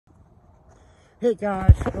Hey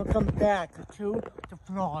guys, welcome back to the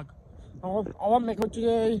vlog. I want to make it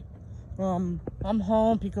today. I'm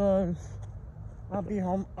home because I'll be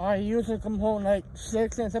home. I usually come home like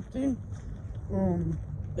 6 and something.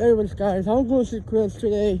 Anyways guys, I'm going to Chris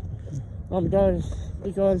today. Guys,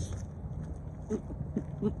 because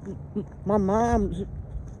my mom's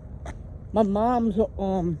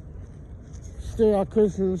still at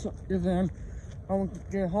Christmas event. I want to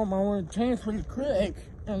get home. I want to change pretty quick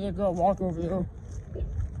and then go walk over there.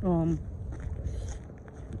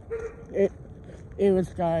 It was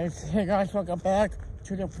guys. Hey guys, welcome back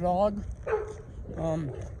to the vlog. I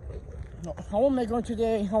won't make one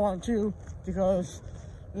today. I want to because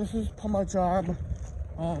this is part of my job.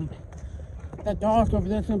 That dog over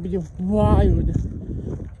there's gonna be wild.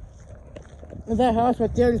 And that house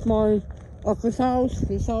right there is my uncle's house.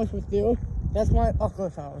 This house right there, that's my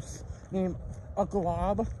uncle's house. Named Uncle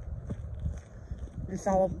Rob. It's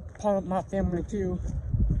all part of my family too.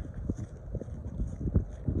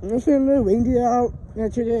 There's a little reindeer out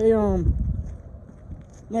today.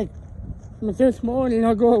 Like this morning,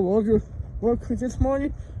 I go to work this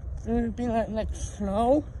morning, and it'd be like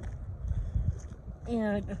snow,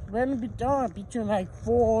 and when it be done between like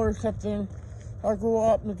 4 or something, I go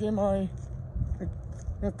up and get my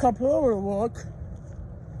a couple over work.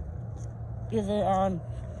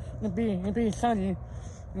 It'd be sunny,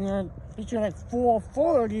 and between like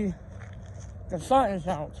 4:40, the sun is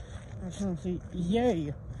out. I should say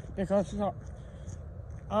yay, because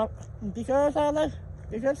I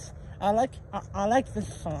like the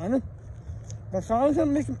sun. The sun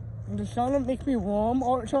will make me warm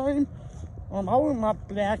all the time. I wear my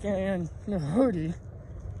black and the hoodie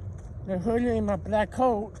and my black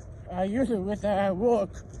coat. I usually wear that at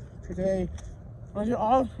work today. I do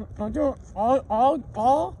all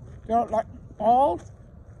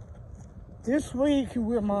this week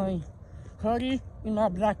with my hoodie and my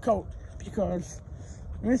black coat, because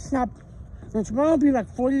it's tomorrow be like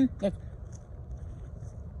 40,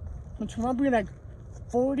 tomorrow be like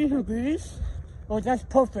 40 degrees. Well, that's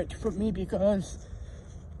perfect for me because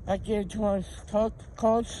I get to my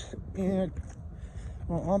cars and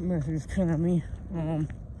Optimus is killing me.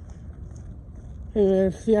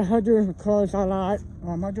 See 100 cars a lot.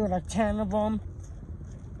 I do like 10 of them.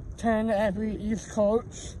 10 every East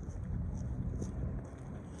Coast.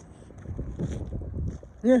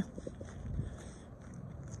 Yeah.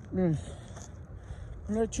 I'm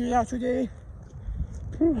gonna chill out today.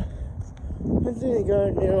 I think I got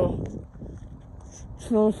a little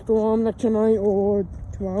snowstorm like tonight or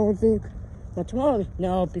tomorrow, I think. But tomorrow,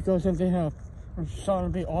 no, because of the help. I'm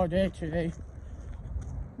starting to be all day today.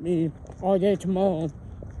 Me all day tomorrow.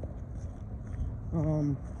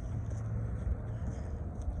 I'm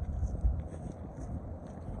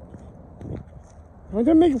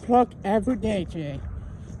gonna make a vlog every day today.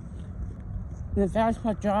 If that's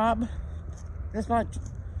my job, that's my.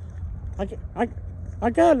 I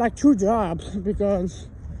got like 2 jobs because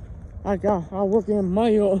I work in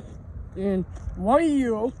mail in 1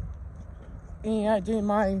 year, and I did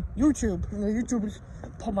my YouTube. And the YouTube is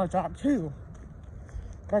part of my job too.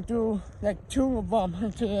 I do like 2 of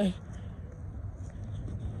them today.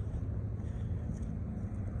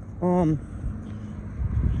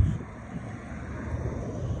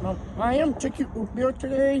 I am drinking root beer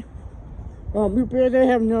today. Root beer, they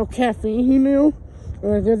have no caffeine in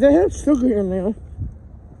there. They have sugar in there.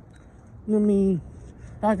 I mean,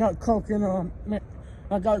 I got Coke in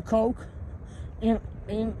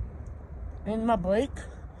my break.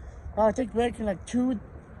 I take break in like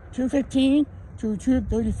 2:15 to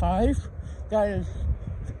 2:35.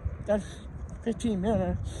 That's 15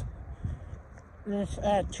 minutes. And it's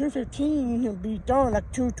at 2:15, it'll be done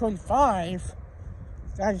like 2:25.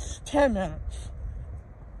 That's 10 minutes.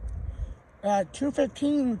 At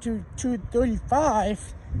 2:15 to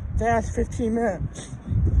 2:35, that's 15 minutes.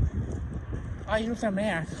 I use a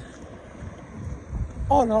math.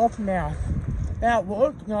 On off math. At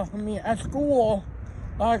work, at school,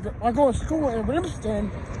 I go to school in Williamston.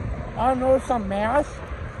 I know some math,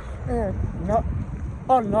 and not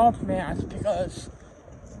on and off math, because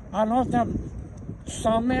I know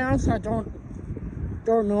some math, I don't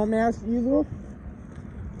know math either.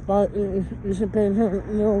 But it's been a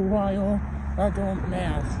little while I don't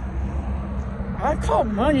math. I call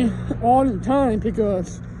money all the time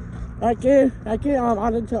because I get a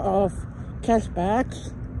lot of cash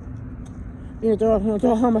backs. You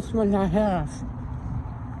know how much money I have.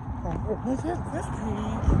 What's that? That's pretty.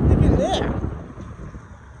 Look at that.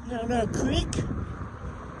 You know, the creek.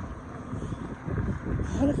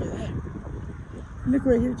 Oh, look at that. Look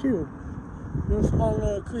right here too. Those small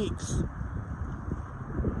little creeks.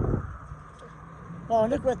 Oh,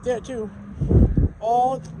 look right there too.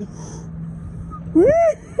 Oh,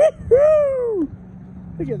 woo-hoo-hoo!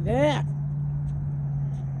 Look at that.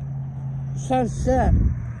 Sunset.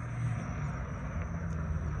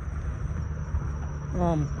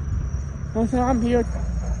 I'm here.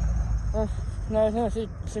 No, it's not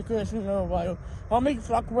secret in a little while. I'll make a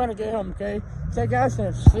flock when I get home, okay? Take guys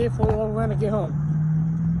and sleep for when I get home.